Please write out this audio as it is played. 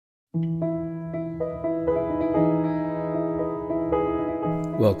Welcome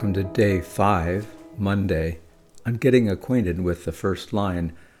to Day 5, Monday, on getting acquainted with the first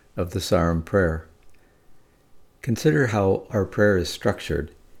line of the Sarum prayer. Consider how our prayer is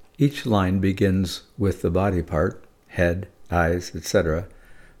structured. Each line begins with the body part, head, eyes, etc.,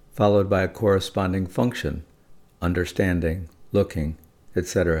 followed by a corresponding function, understanding, looking,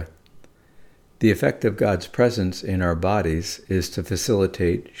 etc. The effect of God's presence in our bodies is to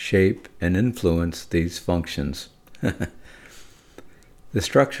facilitate, shape, and influence these functions. The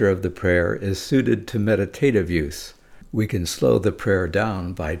structure of the prayer is suited to meditative use. We can slow the prayer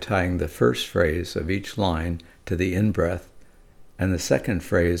down by tying the first phrase of each line to the in-breath and the second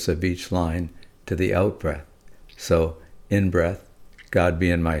phrase of each line to the out-breath. So, in-breath, God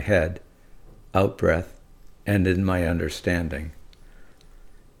be in my head, out-breath, and in my understanding.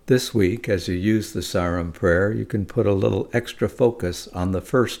 This week, as you use the Sarum prayer, you can put a little extra focus on the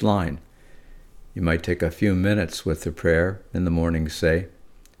first line. You might take a few minutes with the prayer in the morning, say.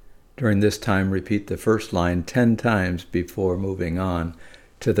 During this time, repeat the first line 10 times before moving on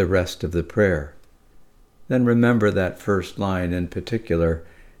to the rest of the prayer. Then remember that first line in particular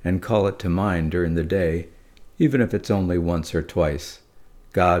and call it to mind during the day, even if it's only once or twice.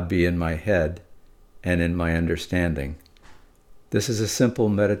 God be in my head and in my understanding. This is a simple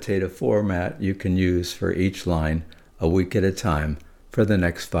meditative format you can use for each line, a week at a time, for the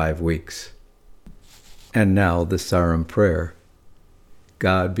next 5 weeks. And now the Sarum prayer.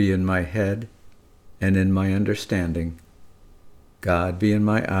 God be in my head and in my understanding. God be in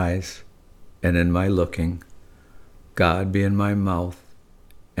my eyes and in my looking. God be in my mouth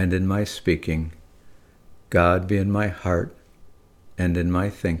and in my speaking. God be in my heart and in my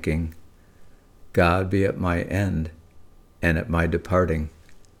thinking. God be at my end and at my departing.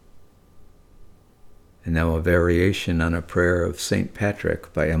 And now a variation on a prayer of St.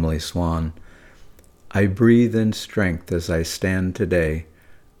 Patrick by Emily Swan. I breathe in strength as I stand today,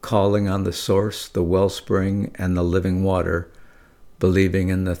 calling on the source, the wellspring, and the living water, believing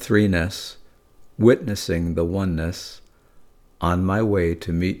in the threeness, witnessing the oneness, on my way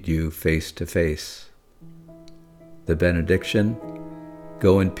to meet you face to face. The benediction,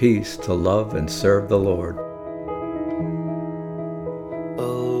 go in peace to love and serve the Lord. A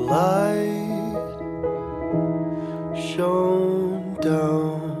light shone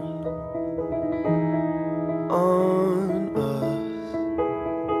down on us,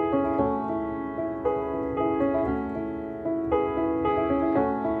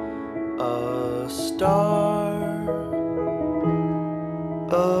 a star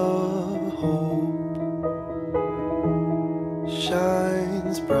of hope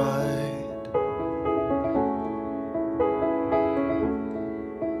shines bright,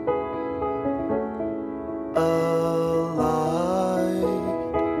 a light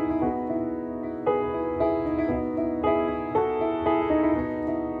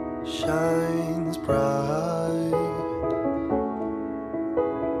shines bright,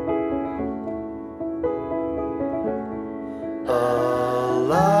 a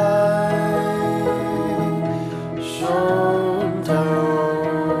light shone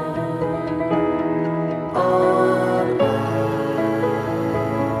down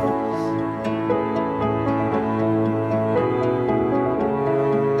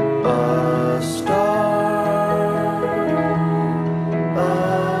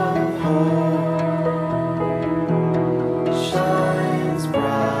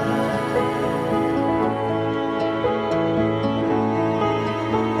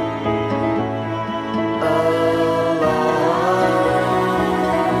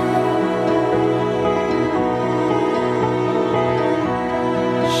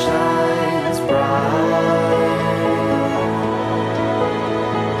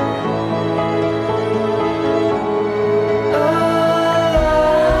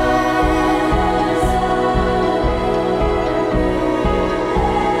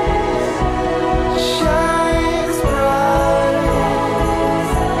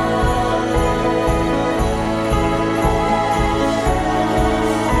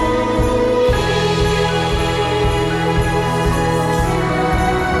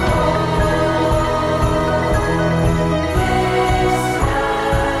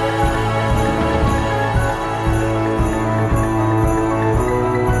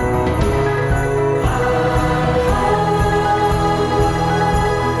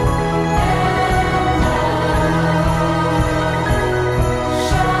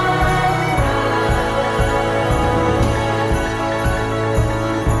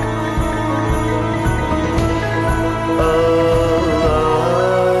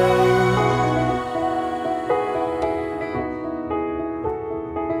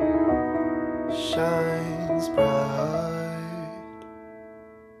shines bright.